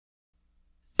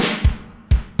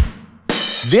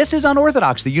This is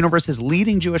Unorthodox, the universe's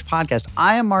leading Jewish podcast.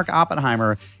 I am Mark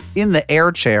Oppenheimer in the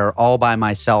air chair all by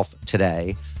myself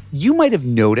today. You might have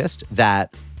noticed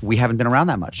that we haven't been around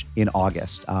that much in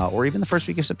August or even the first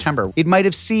week of September. It might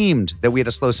have seemed that we had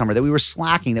a slow summer, that we were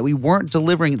slacking, that we weren't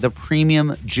delivering the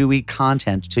premium Jewy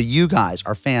content to you guys,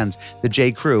 our fans, the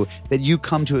J. Crew, that you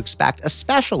come to expect,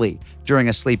 especially during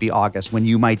a sleepy August when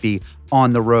you might be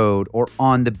on the road or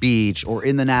on the beach or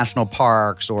in the national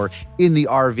parks or in the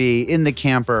RV, in the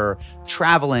camper,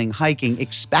 traveling, hiking,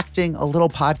 expecting a little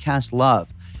podcast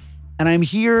love. And I'm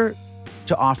here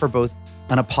to offer both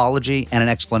an apology and an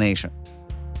explanation.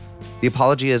 The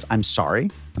apology is, I'm sorry.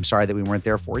 I'm sorry that we weren't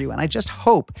there for you. And I just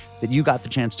hope that you got the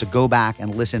chance to go back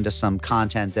and listen to some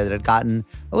content that had gotten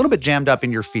a little bit jammed up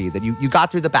in your feed, that you got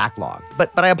through the backlog.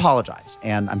 But I apologize.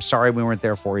 And I'm sorry we weren't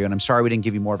there for you. And I'm sorry we didn't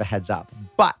give you more of a heads up.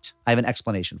 But I have an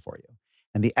explanation for you.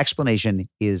 And the explanation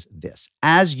is this.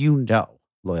 As you know,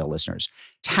 loyal listeners,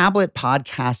 tablet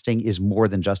podcasting is more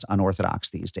than just unorthodox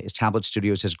these days. Tablet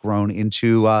Studios has grown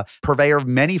into a purveyor of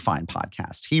many fine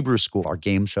podcasts. Hebrew School, our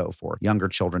game show for younger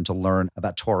children to learn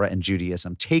about Torah and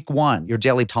Judaism. Take One, your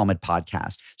daily Talmud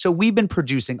podcast. So we've been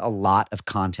producing a lot of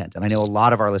content. And I know a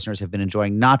lot of our listeners have been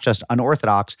enjoying not just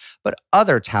Unorthodox, but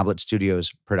other Tablet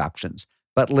Studios productions.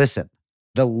 But listen,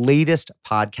 the latest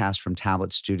podcast from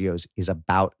Tablet Studios is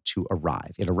about to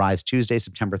arrive. It arrives Tuesday,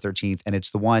 September 13th, and it's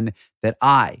the one that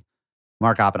I,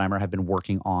 Mark Oppenheimer, have been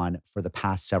working on for the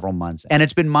past several months. And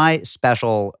it's been my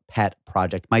special pet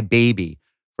project, my baby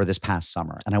for this past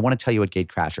summer. And I want to tell you what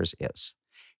Gatecrashers is.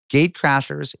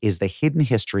 Gatecrashers is the hidden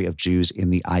history of Jews in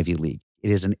the Ivy League.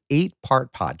 It is an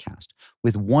 8-part podcast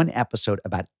with one episode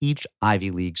about each Ivy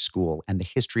League school and the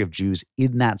history of Jews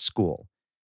in that school.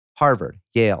 Harvard,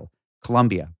 Yale,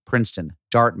 Columbia, Princeton,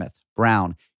 Dartmouth,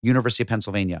 Brown, University of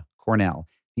Pennsylvania, Cornell,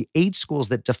 the 8 schools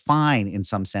that define, in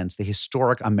some sense, the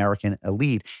historic American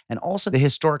elite and also the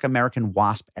historic American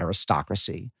WASP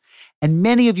aristocracy. And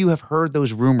many of you have heard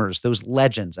those rumors, those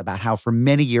legends about how for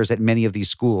many years at many of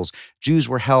these schools, Jews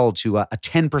were held to a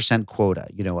 10% quota,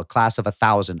 a class of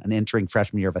 1,000, an entering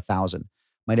freshman year of 1,000,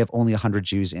 might have only 100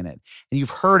 Jews in it. And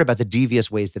you've heard about the devious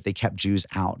ways that they kept Jews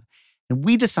out. And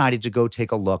we decided to go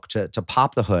take a look, to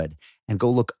pop the hood and go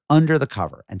look under the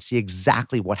cover and see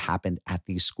exactly what happened at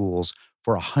these schools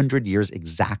for 100 years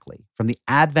exactly, from the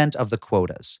advent of the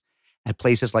quotas at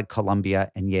places like Columbia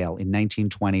and Yale in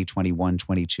 1920, 21,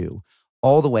 22,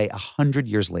 all the way 100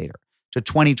 years later to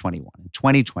 2021 and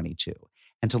 2022,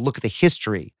 and to look at the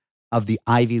history of the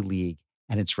Ivy League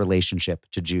and its relationship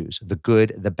to Jews, the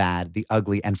good, the bad, the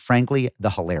ugly, and frankly,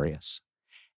 the hilarious.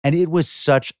 And it was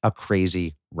such a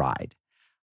crazy ride.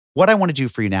 What I want to do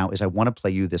for you now is I want to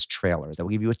play you this trailer that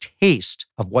will give you a taste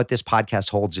of what this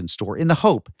podcast holds in store in the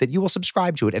hope that you will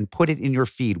subscribe to it and put it in your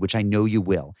feed, which I know you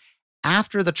will.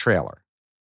 After the trailer,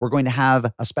 we're going to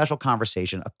have a special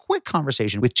conversation, a quick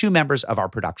conversation with 2 members of our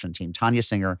production team, Tanya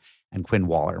Singer and Quinn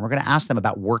Waller. And we're going to ask them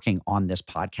about working on this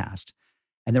podcast.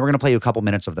 And then we're going to play you a couple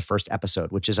minutes of the first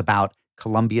episode, which is about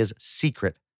Columbia's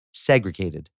secret,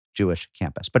 segregated Jewish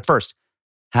campus. But first,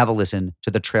 have a listen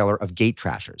to the trailer of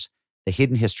Gatecrashers, the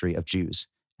hidden history of Jews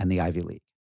and the Ivy League.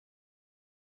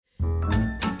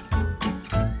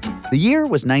 The year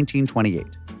was 1928.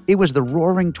 It was the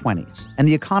roaring 20s, and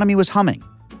the economy was humming.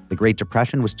 The Great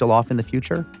Depression was still off in the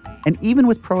future, and even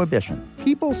with Prohibition,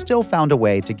 people still found a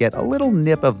way to get a little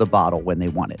nip of the bottle when they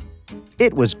wanted.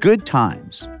 It was good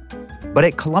times. But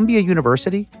at Columbia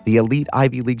University, the elite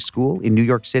Ivy League school in New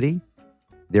York City,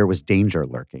 there was danger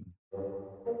lurking.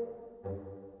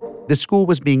 The school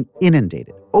was being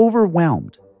inundated,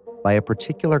 overwhelmed by a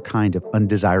particular kind of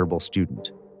undesirable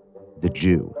student, the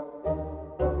Jew.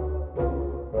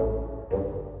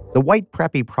 The white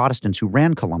preppy Protestants who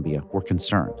ran Columbia were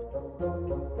concerned.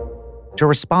 To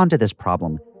respond to this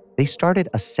problem, they started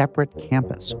a separate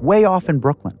campus way off in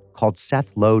Brooklyn called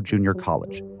Seth Low Junior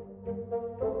College.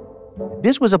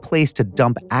 This was a place to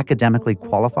dump academically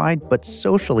qualified but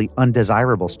socially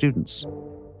undesirable students,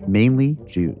 mainly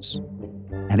Jews.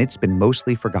 And it's been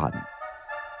mostly forgotten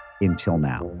until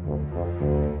now.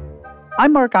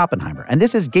 I'm Mark Oppenheimer, and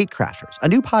this is Gatecrashers, a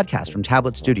new podcast from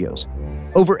Tablet Studios.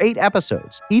 Over 8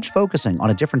 episodes, each focusing on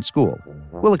a different school,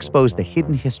 we'll expose the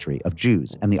hidden history of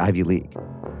Jews and the Ivy League.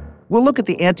 We'll look at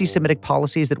the anti-Semitic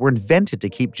policies that were invented to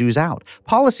keep Jews out,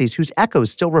 policies whose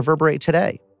echoes still reverberate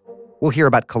today. We'll hear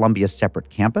about Columbia's separate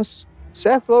campus.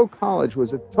 Seth Low College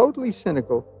was a totally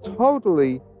cynical,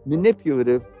 totally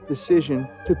manipulative decision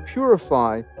to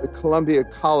purify the Columbia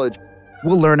College.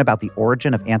 We'll learn about the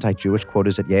origin of anti-Jewish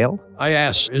quotas at Yale. I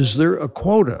asked, is there a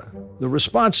quota? The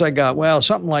response I got, well,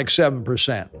 something like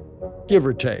 7%, give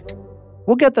or take.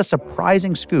 We'll get the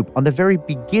surprising scoop on the very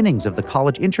beginnings of the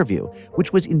college interview,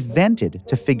 which was invented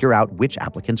to figure out which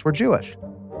applicants were Jewish.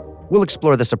 We'll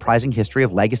explore the surprising history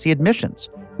of legacy admissions,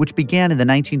 which began in the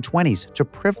 1920s to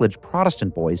privilege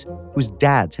Protestant boys whose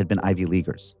dads had been Ivy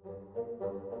Leaguers.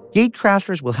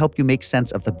 Gatecrashers will help you make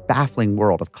sense of the baffling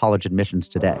world of college admissions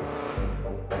today.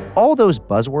 All those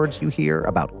buzzwords you hear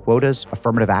about quotas,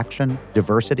 affirmative action,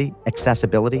 diversity,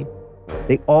 accessibility,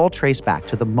 they all trace back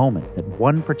to the moment that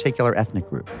one particular ethnic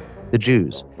group, the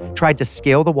Jews, tried to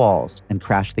scale the walls and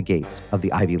crash the gates of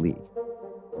the Ivy League.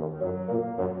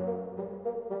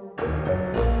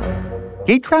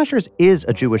 Gatecrashers is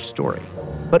a Jewish story,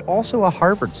 but also a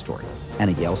Harvard story, and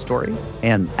a Yale story,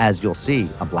 and, as you'll see,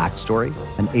 a Black story,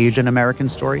 an Asian American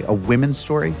story, a women's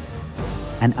story,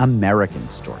 an American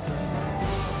story.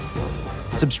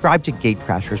 Subscribe to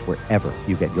Gatecrashers wherever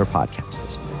you get your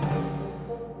podcasts.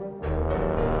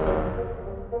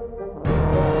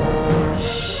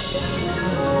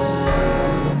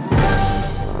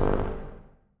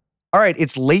 All right,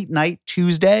 it's late night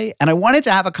Tuesday, and I wanted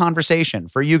to have a conversation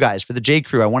for you guys, for the J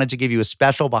Crew. I wanted to give you a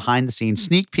special behind-the-scenes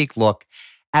sneak peek look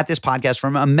at this podcast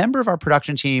from a member of our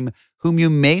production team whom you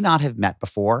may not have met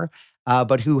before,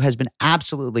 but who has been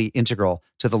absolutely integral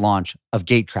to the launch of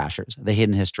Gatecrashers, the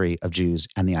hidden history of Jews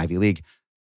and the Ivy League.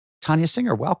 Tanya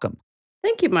Singer, welcome.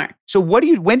 Thank you, Mark. So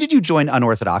when did you join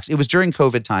Unorthodox? It was during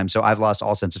COVID time, so I've lost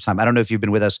all sense of time. I don't know if you've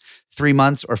been with us 3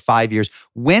 months or 5 years.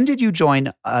 When did you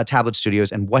join Tablet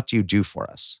Studios, and what do you do for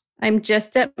us? I'm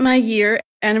just at my year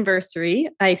anniversary.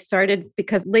 I started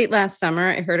because late last summer,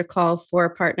 I heard a call for a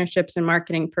partnerships and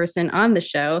marketing person on the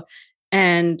show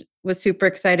and was super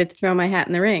excited to throw my hat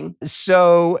in the ring.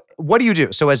 So what do you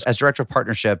do? So as director of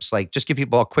partnerships, just give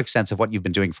people a quick sense of what you've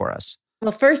been doing for us.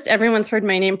 Well, first, everyone's heard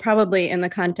my name probably in the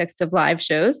context of live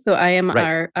shows. So I am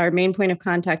our main point of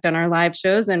contact on our live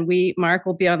shows. And Mark,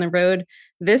 will be on the road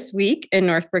this week in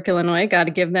Northbrook, Illinois. Got to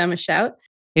give them a shout.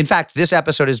 In fact, this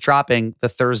episode is dropping the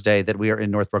Thursday that we are in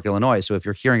Northbrook, Illinois. So if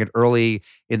you're hearing it early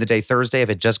in the day Thursday, if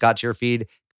it just got to your feed.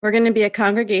 We're going to be at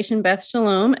Congregation Beth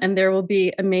Shalom, and there will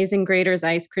be amazing Grater's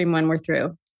ice cream when we're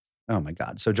through. Oh my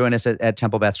God. So join us at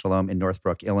Temple Beth Shalom in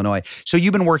Northbrook, Illinois. So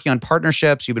you've been working on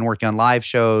partnerships, you've been working on live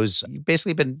shows, you've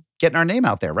basically been getting our name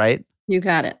out there, right? You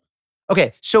got it.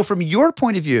 Okay. So from your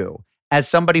point of view, as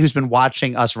somebody who's been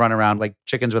watching us run around like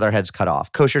chickens with our heads cut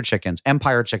off, kosher chickens,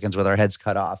 empire chickens with our heads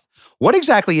cut off, what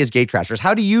exactly is Gatecrashers?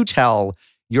 How do you tell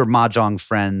your Mahjong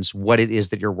friends what it is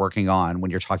that you're working on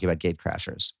when you're talking about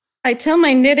Gatecrashers? I tell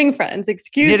my knitting friends,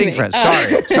 excuse me. Knitting friends,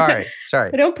 sorry.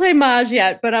 I don't play Maj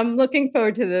yet, but I'm looking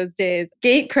forward to those days.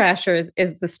 Gatecrashers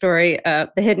is the story of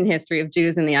the hidden history of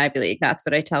Jews in the Ivy League. That's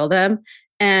what I tell them.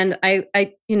 And I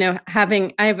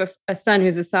have a son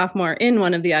who's a sophomore in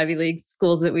one of the Ivy League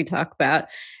schools that we talk about.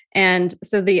 And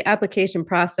so the application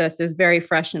process is very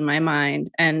fresh in my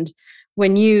mind. And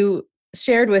when you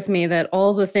shared with me that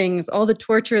all the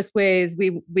torturous ways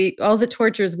all the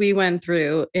tortures we went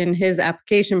through in his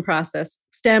application process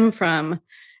stem from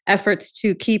efforts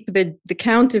to keep the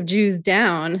count of Jews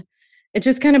down, it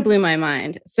just kind of blew my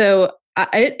mind. So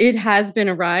it has been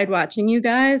a ride watching you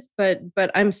guys, but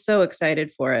I'm so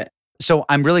excited for it. So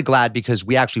I'm really glad because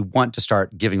we actually want to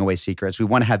start giving away secrets. We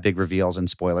want to have big reveals and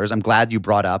spoilers. I'm glad you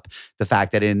brought up the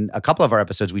fact that in a couple of our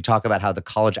episodes, we talk about how the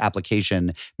college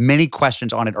application, many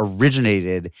questions on it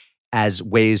originated as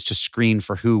ways to screen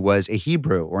for who was a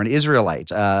Hebrew or an Israelite,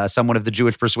 someone of the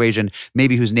Jewish persuasion,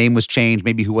 maybe whose name was changed,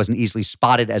 maybe who wasn't easily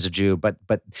spotted as a Jew. But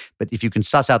if you can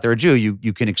suss out they're a Jew,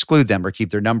 you can exclude them or keep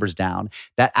their numbers down.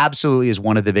 That absolutely is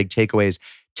one of the big takeaways.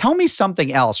 Tell me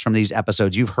something else from these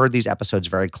episodes. You've heard these episodes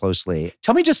very closely.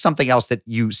 Tell me just something else that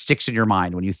sticks in your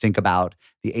mind when you think about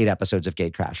the 8 episodes of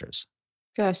Gatecrashers.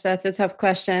 Gosh, that's a tough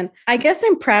question. I guess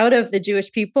I'm proud of the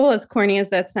Jewish people, as corny as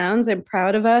that sounds. I'm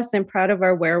proud of us. I'm proud of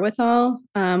our wherewithal.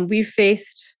 We've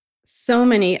faced so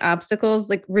many obstacles,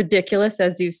 like ridiculous,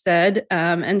 as you've said,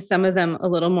 and some of them a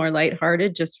little more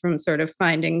lighthearted, just from sort of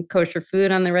finding kosher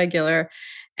food on the regular.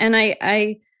 And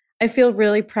I feel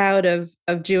really proud of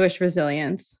Jewish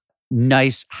resilience.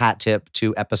 Nice hat tip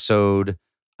to episode,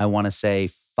 I want to say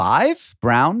 5,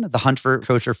 Brown, The Hunt for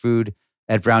Kosher Food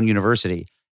at Brown University.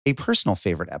 A personal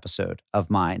favorite episode of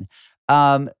mine.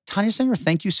 Tanya Singer,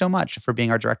 thank you so much for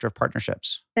being our Director of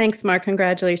Partnerships. Thanks, Mark.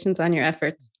 Congratulations on your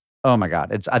efforts. Oh my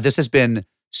God. This has been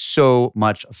so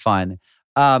much fun.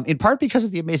 In part because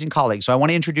of the amazing colleagues. So I want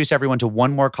to introduce everyone to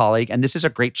one more colleague. And this is a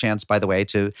great chance, by the way,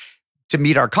 to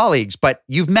meet our colleagues. But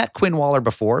you've met Quinn Waller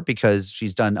before because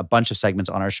she's done a bunch of segments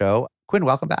on our show. Quinn,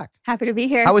 welcome back. Happy to be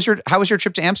here. How was your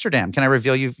trip to Amsterdam? Can I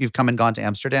reveal you've come and gone to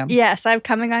Amsterdam? Yes, I've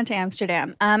come and gone to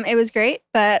Amsterdam. It was great,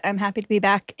 but I'm happy to be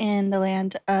back in the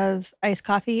land of iced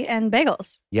coffee and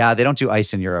bagels. Yeah, they don't do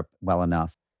ice in Europe well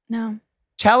enough. No.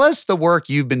 Tell us the work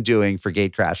you've been doing for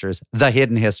Gatecrashers, the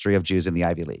hidden history of Jews in the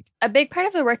Ivy League. A big part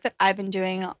of the work that I've been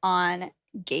doing on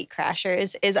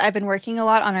Gatecrashers is I've been working a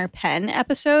lot on our Penn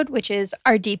episode, which is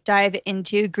our deep dive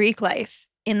into Greek life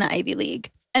in the Ivy League.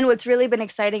 And what's really been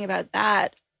exciting about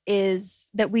that is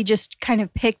that we just kind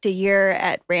of picked a year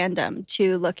at random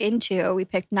to look into. We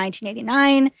picked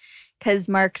 1989 because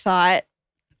Mark thought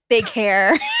big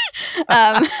hair,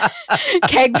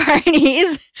 keg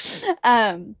parties.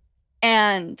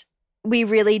 And we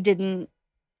really didn't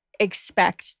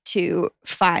expect to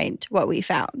find what we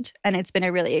found. And it's been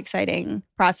a really exciting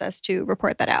process to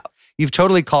report that out. You've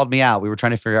totally called me out. We were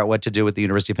trying to figure out what to do with the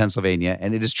University of Pennsylvania.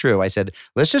 And it is true. I said,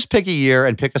 let's just pick a year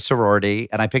and pick a sorority.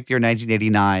 And I picked the year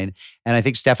 1989. And I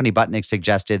think Stephanie Butnick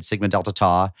suggested Sigma Delta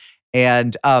Tau.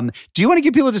 And do you want to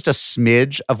give people just a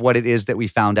smidge of what it is that we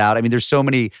found out? I mean, there's so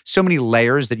many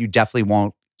layers that you definitely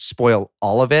won't spoil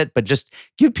all of it, but just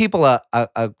give people a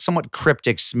somewhat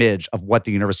cryptic smidge of what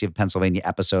the University of Pennsylvania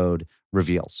episode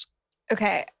reveals.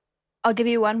 Okay. I'll give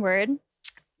you one word.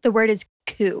 The word is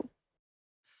coup.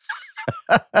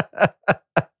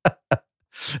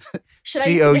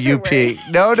 COUP.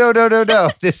 No.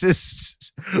 This is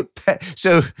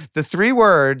so the three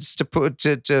words to put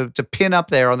to pin up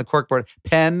there on the corkboard: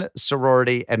 Penn,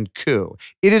 sorority, and coup.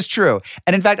 It is true.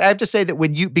 And in fact, I have to say that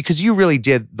because you really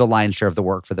did the lion's share of the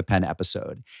work for the Penn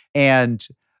episode. And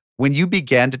when you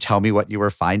began to tell me what you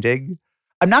were finding,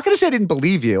 I'm not going to say I didn't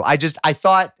believe you. I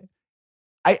thought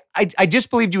I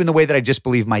disbelieved you in the way that I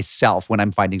disbelieve myself when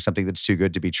I'm finding something that's too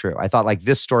good to be true. I thought like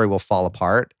this story will fall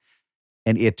apart.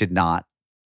 And it did not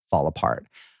fall apart.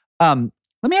 Let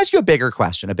me ask you a bigger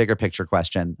picture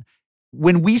question.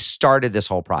 When we started this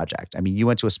whole project, I mean, you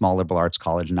went to a small liberal arts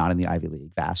college, not in the Ivy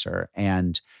League, Vassar,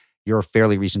 and you're a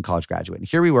fairly recent college graduate. And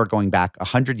here we were going back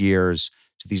 100 years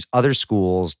to these other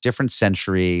schools, different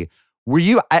century. Were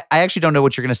you, I actually don't know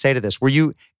what you're going to say to this. Were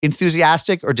you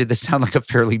enthusiastic or did this sound like a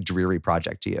fairly dreary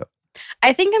project to you?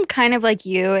 I think I'm kind of like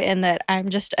you in that I'm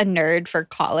just a nerd for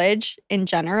college in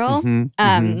general.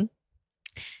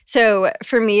 So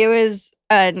for me, it was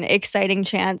an exciting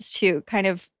chance to kind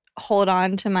of hold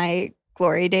on to my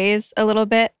glory days a little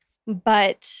bit.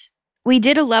 But we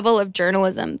did a level of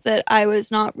journalism that I was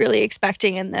not really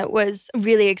expecting and that was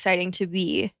really exciting to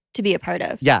be a part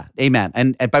of. Yeah, amen.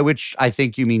 And by which I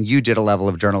think you mean you did a level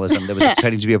of journalism that was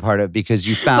exciting to be a part of because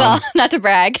you found... Well, not to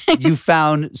brag. You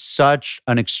found such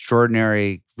an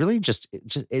extraordinary, really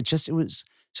it was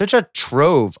such a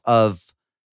trove of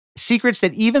secrets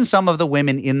that even some of the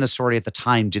women in the sorority at the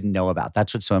time didn't know about.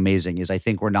 That's what's so amazing is I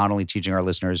think we're not only teaching our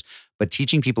listeners, but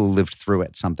teaching people who lived through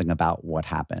it something about what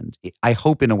happened. I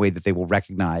hope in a way that they will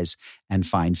recognize and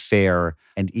find fair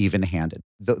and even-handed.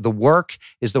 The work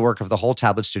is the work of the whole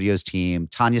Tablet Studios team,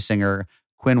 Tanya Singer,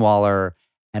 Quinn Waller,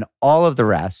 and all of the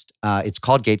rest. It's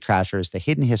called Gatecrashers, The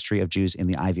Hidden History of Jews in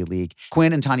the Ivy League.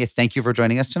 Quinn and Tanya, thank you for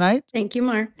joining us tonight. Thank you,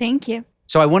 Mark. Thank you.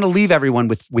 So I want to leave everyone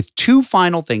with two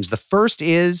final things. The first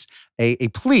is a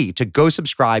plea to go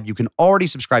subscribe. You can already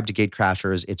subscribe to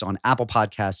Gatecrashers. It's on Apple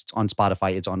Podcasts, it's on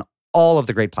Spotify, it's on all of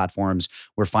the great platforms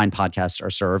where fine podcasts are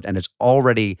served, and it's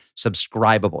already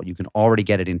subscribable. You can already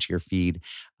get it into your feed.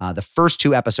 The first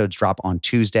two episodes drop on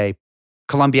Tuesday,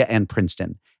 Columbia and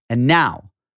Princeton. And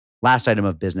now, last item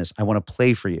of business, I want to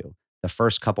play for you the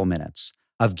first couple minutes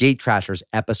of Gatecrashers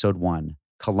Episode 1,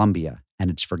 Columbia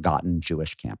and its Forgotten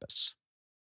Jewish Campus.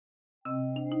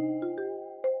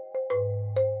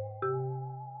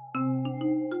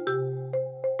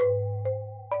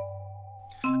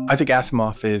 Isaac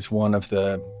Asimov is one of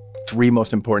the three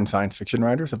most important science fiction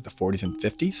writers of the 40s and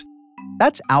 50s.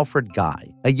 That's Alfred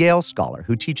Guy, a Yale scholar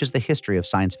who teaches the history of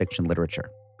science fiction literature.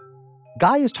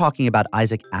 Guy is talking about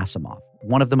Isaac Asimov,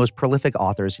 one of the most prolific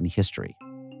authors in history.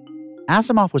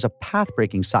 Asimov was a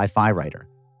path-breaking sci-fi writer,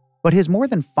 but his more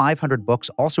than 500 books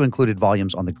also included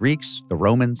volumes on the Greeks, the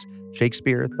Romans,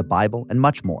 Shakespeare, the Bible, and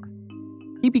much more.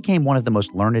 He became one of the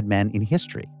most learned men in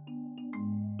history.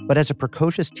 But as a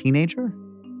precocious teenager,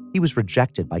 he was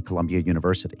rejected by Columbia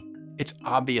University. It's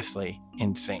obviously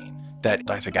insane that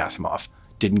Isaac Asimov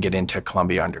didn't get into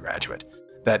Columbia undergraduate,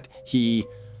 that he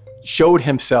showed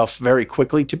himself very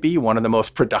quickly to be one of the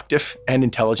most productive and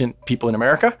intelligent people in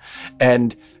America.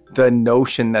 And the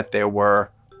notion that there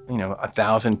were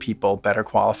 1,000 people better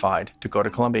qualified to go to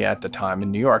Columbia at the time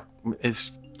in New York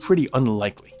is pretty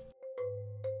unlikely.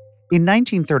 In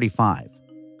 1935,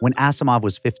 when Asimov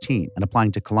was 15 and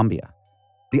applying to Columbia,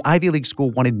 the Ivy League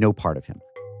school wanted no part of him.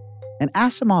 And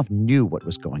Asimov knew what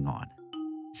was going on.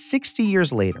 60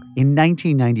 years later, in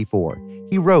 1994,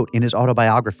 he wrote in his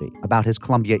autobiography about his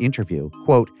Columbia interview,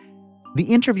 quote, "The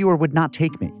interviewer would not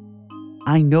take me.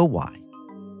 I know why.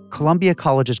 Columbia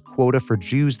College's quota for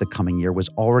Jews the coming year was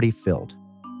already filled.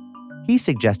 He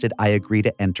suggested I agree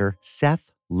to enter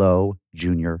Seth Low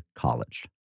Junior College."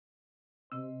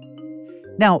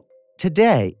 Now,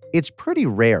 today, it's pretty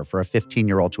rare for a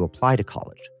 15-year-old to apply to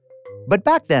college. But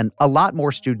back then, a lot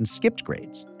more students skipped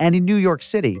grades, and in New York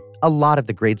City, a lot of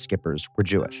the grade skippers were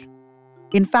Jewish.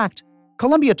 In fact,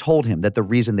 Columbia told him that the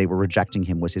reason they were rejecting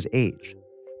him was his age.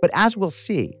 But as we'll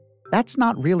see, that's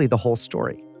not really the whole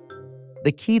story.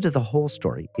 The key to the whole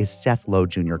story is Seth Low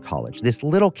Junior College, this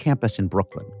little campus in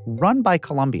Brooklyn, run by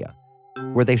Columbia,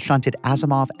 where they shunted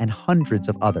Asimov and hundreds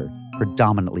of other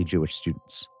predominantly Jewish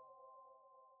students.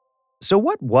 So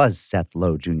what was Seth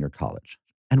Low Junior College?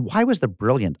 And why was the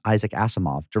brilliant Isaac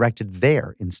Asimov directed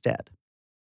there instead?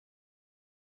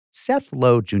 Seth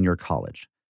Low Junior College,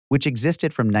 which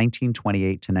existed from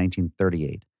 1928 to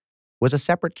 1938, was a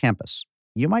separate campus.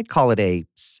 You might call it a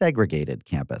segregated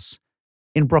campus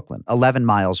in Brooklyn, 11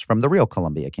 miles from the real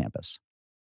Columbia campus.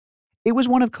 It was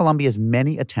one of Columbia's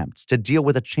many attempts to deal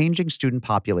with a changing student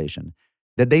population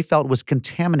that they felt was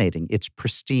contaminating its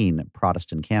pristine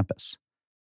Protestant campus.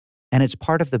 And it's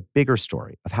part of the bigger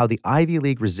story of how the Ivy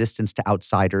League resistance to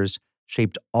outsiders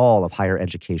shaped all of higher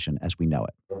education as we know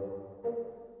it.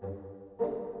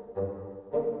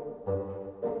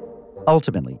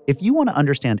 Ultimately, if you want to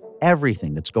understand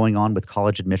everything that's going on with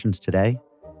college admissions today,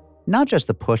 not just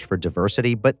the push for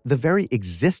diversity, but the very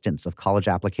existence of college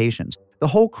applications, the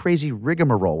whole crazy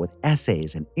rigmarole with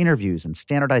essays and interviews and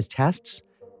standardized tests,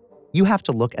 you have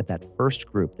to look at that first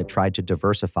group that tried to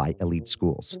diversify elite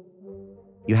schools.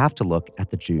 You have to look at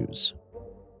the Jews.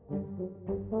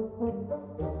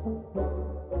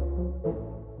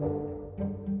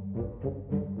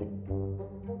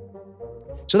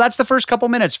 So that's the first couple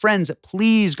minutes. Friends,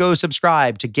 please go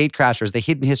subscribe to Gatecrashers, the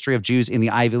hidden history of Jews in the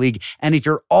Ivy League. And if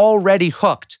you're already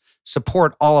hooked,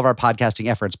 support all of our podcasting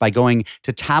efforts by going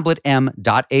to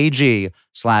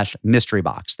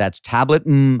tabletm.ag/mysterybox. That's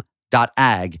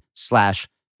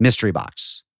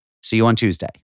tabletm.ag/mysterybox. See you on Tuesday.